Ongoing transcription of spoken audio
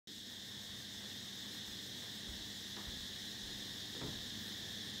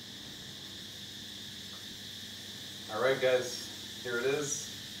Alright guys, here it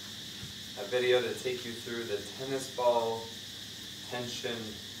is. A video to take you through the tennis ball tension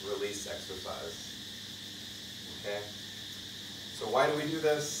release exercise. Okay? So why do we do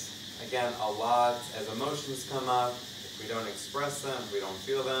this? Again, a lot, as emotions come up, if we don't express them, if we don't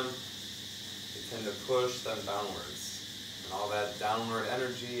feel them, we tend to push them downwards. And all that downward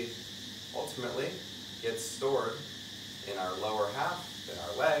energy ultimately gets stored in our lower half, in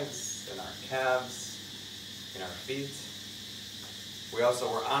our legs, in our calves, in our feet. We're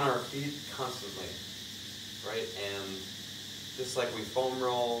on our feet constantly, right? And just like we foam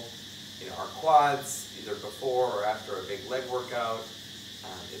roll, our quads, either before or after a big leg workout,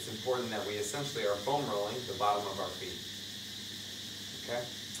 it's important that we essentially are foam rolling the bottom of our feet. Okay?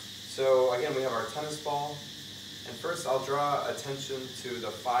 So again, we have our tennis ball, and first I'll draw attention to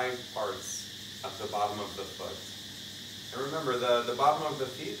the 5 parts of the bottom of the foot. And remember, the bottom of the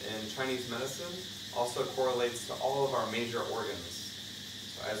feet in Chinese medicine also correlates to all of our major organs.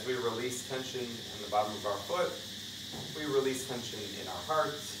 So as we release tension in the bottom of our foot, we release tension in our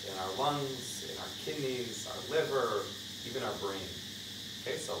heart, in our lungs, in our kidneys, our liver, even our brain.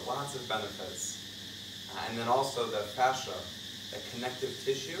 Okay, so lots of benefits. And then also the fascia, the connective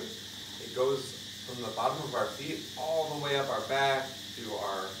tissue, it goes from the bottom of our feet all the way up our back, to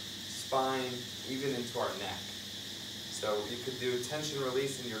our spine, even into our neck. So you could do tension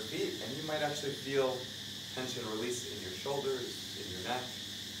release in your feet, and you might actually feel tension release in your shoulders, in your neck.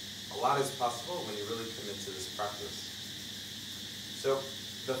 A lot is possible when you really commit to this practice. So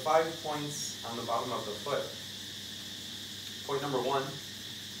the 5 points on the bottom of the foot. Point number 1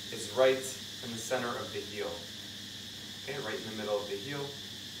 is right in the center of the heel. Okay, right in the middle of the heel.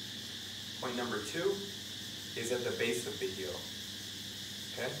 Point number 2 is at the base of the heel.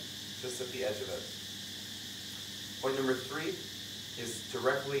 Okay, just at the edge of it. Point number 3 is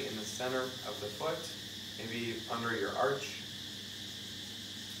directly in the center of the foot, maybe under your arch.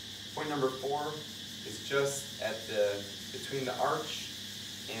 Point number 4 is just at between the arch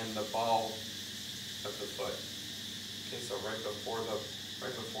and the ball of the foot. Okay, so right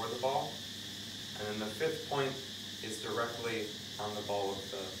before the ball. And then the 5th point is directly on the ball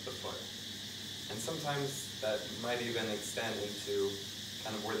of the foot. And sometimes that might even extend into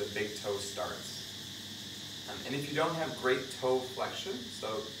kind of where the big toe starts. And if you don't have great toe flexion,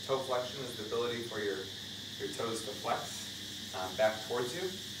 so toe flexion is the ability for your toes to flex back towards you.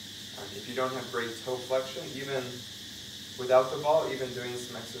 If you don't have great toe flexion, even without the ball, even doing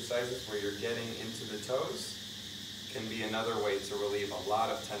some exercises where you're getting into the toes can be another way to relieve a lot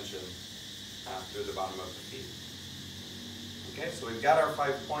of tension through the bottom of the feet. Okay, so we've got our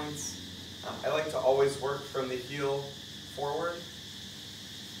 5 points. I like to always work from the heel forward.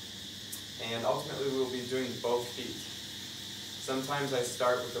 And ultimately we will be doing both feet. Sometimes I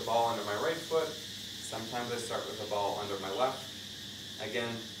start with the ball under my right foot. Sometimes I start with the ball under my left. Again,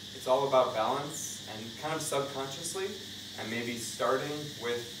 it's all about balance, and kind of subconsciously, I may be starting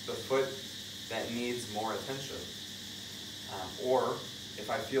with the foot that needs more attention. Or if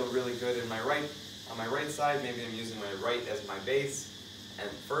I feel really good on my right side, maybe I'm using my right as my base and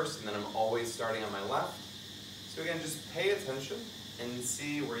then I'm always starting on my left. So again, just pay attention and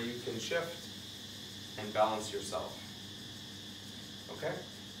see where you can shift and balance yourself. Okay,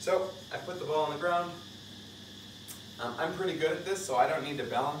 so I put the ball on the ground. I'm pretty good at this, so I don't need to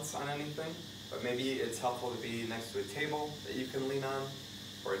balance on anything, but maybe it's helpful to be next to a table that you can lean on,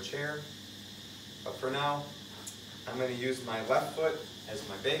 or a chair. But for now, I'm going to use my left foot as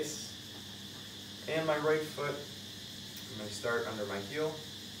my base, and my right foot, I'm going to start under my heel.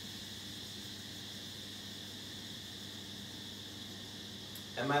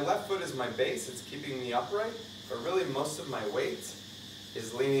 And my left foot is my base, it's keeping me upright, but really most of my weight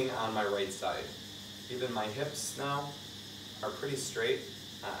is leaning on my right side. Even my hips now are pretty straight.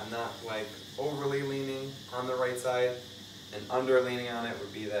 I'm not like overly leaning on the right side, and under leaning on it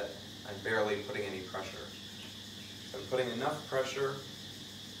would be that I'm barely putting any pressure. So I'm putting enough pressure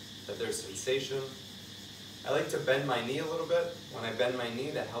that there's sensation. I like to bend my knee a little bit. When I bend my knee,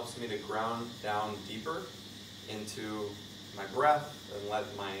 that helps me to ground down deeper into my breath and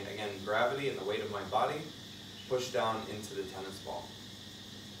let my, again, gravity and the weight of my body push down into the tennis ball.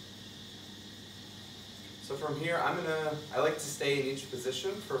 So from here, I like to stay in each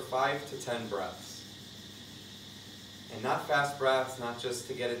position for 5 to 10 breaths. And not fast breaths, not just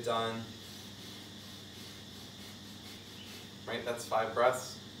to get it done. Right, that's 5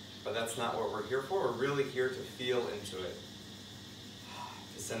 breaths, but that's not what we're here for. We're really here to feel into it.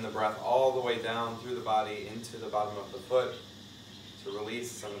 To send the breath all the way down through the body into the bottom of the foot to release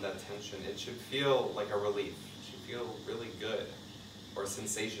some of that tension. It should feel like a relief. It should feel really good or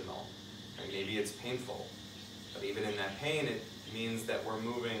sensational. Right? Maybe it's painful. But even in that pain, it means that we're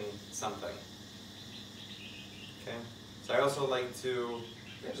moving something. Okay? So I also like to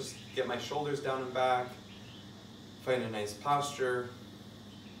just get my shoulders down and back, find a nice posture.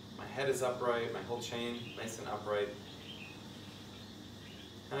 My head is upright, my whole chain nice and upright.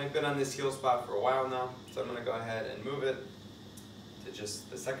 And I've been on this heel spot for a while now, so I'm going to go ahead and move it to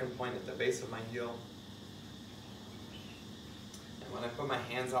just the second point at the base of my heel. And when I put my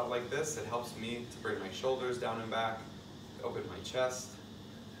hands out like this, it helps me to bring my shoulders down and back, open my chest,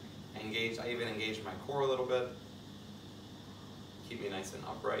 I even engage my core a little bit, keep me nice and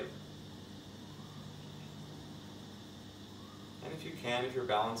upright. And if you can, if your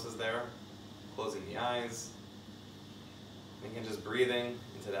balance is there, closing the eyes, and again just breathing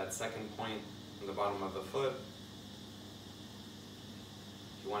into that second point from the bottom of the foot.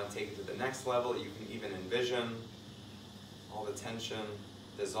 If you want to take it to the next level, you can even envision all the tension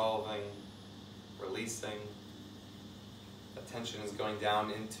dissolving, releasing. The tension is going down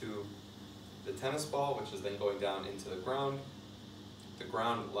into the tennis ball, which is then going down into the ground. The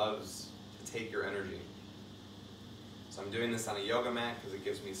ground loves to take your energy. So I'm doing this on a yoga mat because it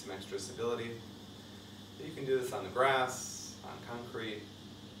gives me some extra stability. But you can do this on the grass, on concrete,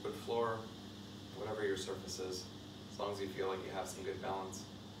 wood floor, whatever your surface is, as long as you feel like you have some good balance.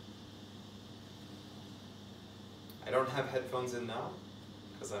 I don't have headphones in now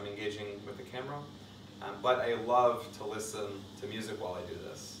because I'm engaging with the camera, but I love to listen to music while I do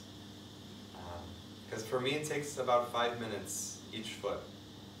this. Because for me it takes about 5 minutes each foot.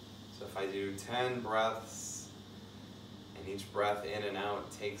 So if I do 10 breaths, and each breath in and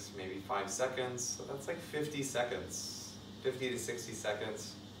out takes maybe 5 seconds, so that's like 50 seconds, 50 to 60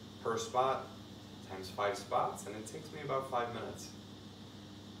 seconds per spot, times 5 spots, and it takes me about 5 minutes.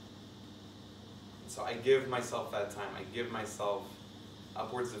 So I give myself that time. I give myself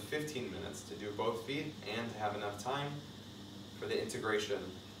upwards of 15 minutes to do both feet and to have enough time for the integration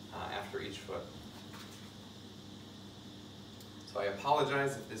after each foot. So I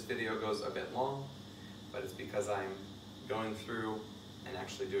apologize if this video goes a bit long, but it's because I'm going through and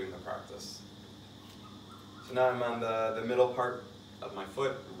actually doing the practice. So now I'm on the middle part of my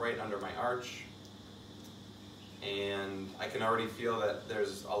foot, right under my arch, and I can already feel that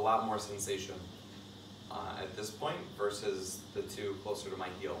there's a lot more sensation at this point versus the two closer to my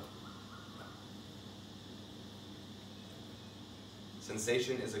heel.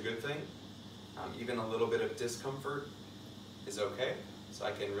 Sensation is a good thing. Even a little bit of discomfort is okay. So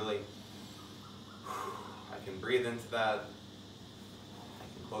I can really, I can breathe into that. I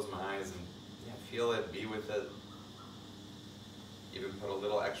can close my eyes and feel it, be with it. Even put a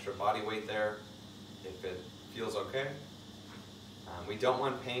little extra body weight there if it feels okay. We don't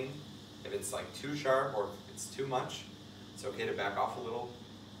want pain. If it's like too sharp or if it's too much, it's okay to back off a little.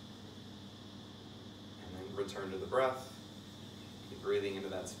 And then return to the breath. Keep breathing into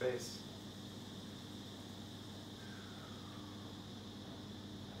that space.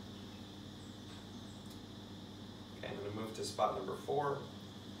 Okay, I'm going to move to spot number 4.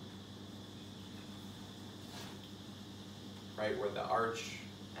 Right where the arch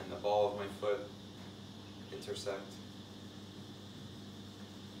and the ball of my foot intersect.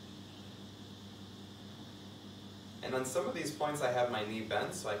 And on some of these points I have my knee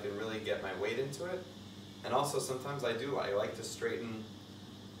bent so I can really get my weight into it. And also sometimes I like to straighten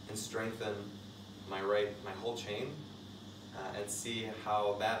and strengthen my whole chain and see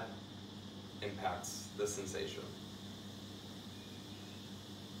how that impacts the sensation.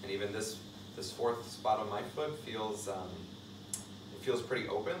 And even this fourth spot on my foot feels, it feels pretty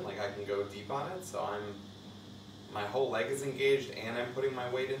open, like I can go deep on it. So my whole leg is engaged and I'm putting my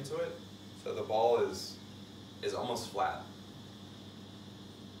weight into it. So the ball is almost flat.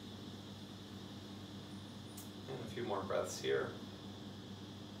 And a few more breaths here.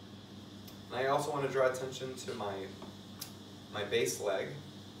 And I also want to draw attention to my base leg.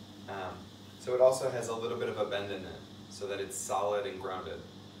 So it also has a little bit of a bend in it so that it's solid and grounded.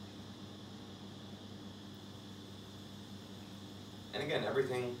 And again,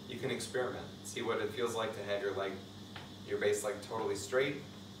 everything you can experiment. See what it feels like to have your base leg totally straight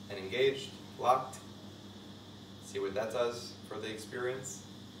and engaged, locked. See what that does for the experience,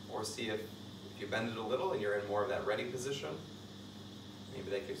 or see if you bend it a little and you're in more of that ready position, maybe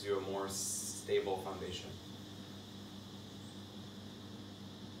that gives you a more stable foundation.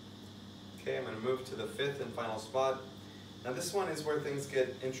 Okay, I'm going to move to the 5th and final spot. Now this one is where things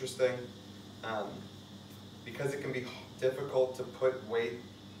get interesting because it can be difficult to put weight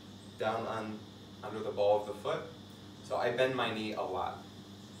down under the ball of the foot. So I bend my knee a lot.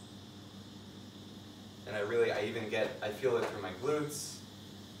 And I feel it through my glutes,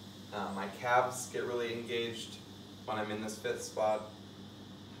 My calves get really engaged when I'm in this fifth spot.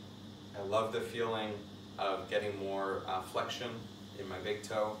 I love the feeling of getting more flexion in my big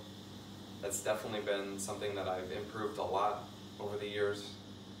toe. That's definitely been something that I've improved a lot over the years.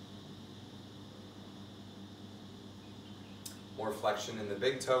 More flexion in the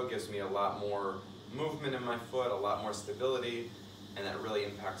big toe gives me a lot more movement in my foot, a lot more stability, and that really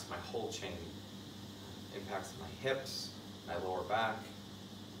impacts my whole chain. Impacts my hips, my lower back,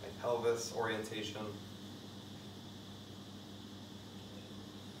 my pelvis orientation.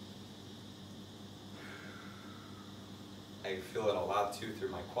 I feel it a lot too through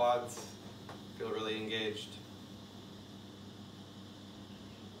my quads. Feel really engaged.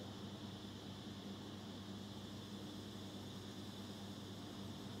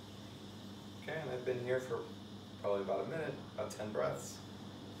 Okay, and I've been here for probably about a minute, about 10 breaths.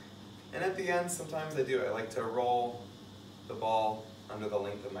 And at the end, sometimes I like to roll the ball under the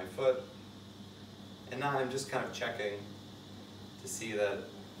length of my foot. And now I'm just kind of checking to see that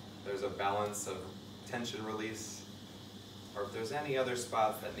there's a balance of tension release, or if there's any other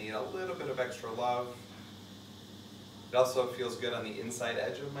spots that need a little bit of extra love. It also feels good on the inside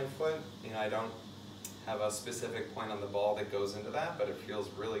edge of my foot. You know, I don't have a specific point on the ball that goes into that, but it feels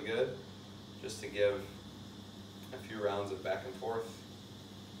really good just to give a few rounds of back and forth.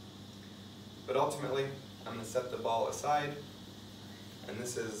 But ultimately, I'm going to set the ball aside, and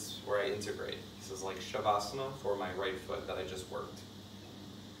this is where I integrate. This is like Shavasana for my right foot that I just worked.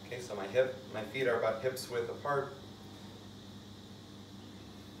 Okay, so my feet are about hips width apart,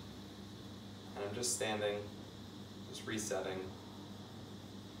 and I'm just standing, just resetting.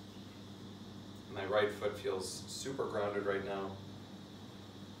 My right foot feels super grounded right now.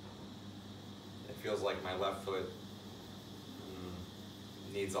 It feels like my left foot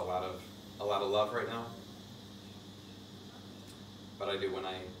needs a lot of love right now. But I do when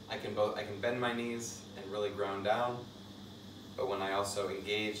I can bend my knees and really ground down, but when I also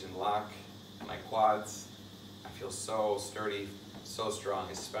engage and lock my quads, I feel so sturdy, so strong,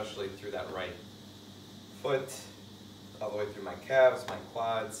 especially through that right foot, all the way through my calves, my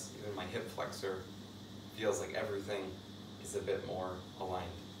quads, even my hip flexor. Feels like everything is a bit more aligned.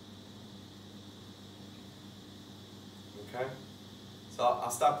 Okay, so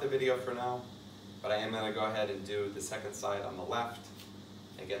I'll stop the video for now, but I am going to go ahead and do the second side on the left.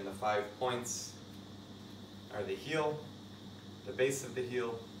 Again, the 5 points are the heel, the base of the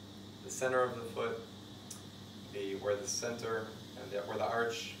heel, the center of the foot, where the center and where the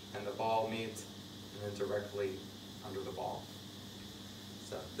arch and the ball meet, and then directly under the ball.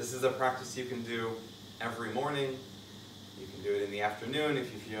 So this is a practice you can do every morning. You can do it in the afternoon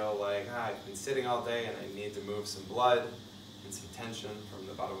if you feel like, I've been sitting all day and I need to move some blood and some tension from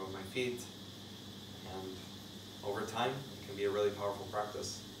the bottom of my feet. And over time, it can be a really powerful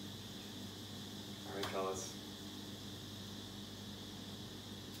practice.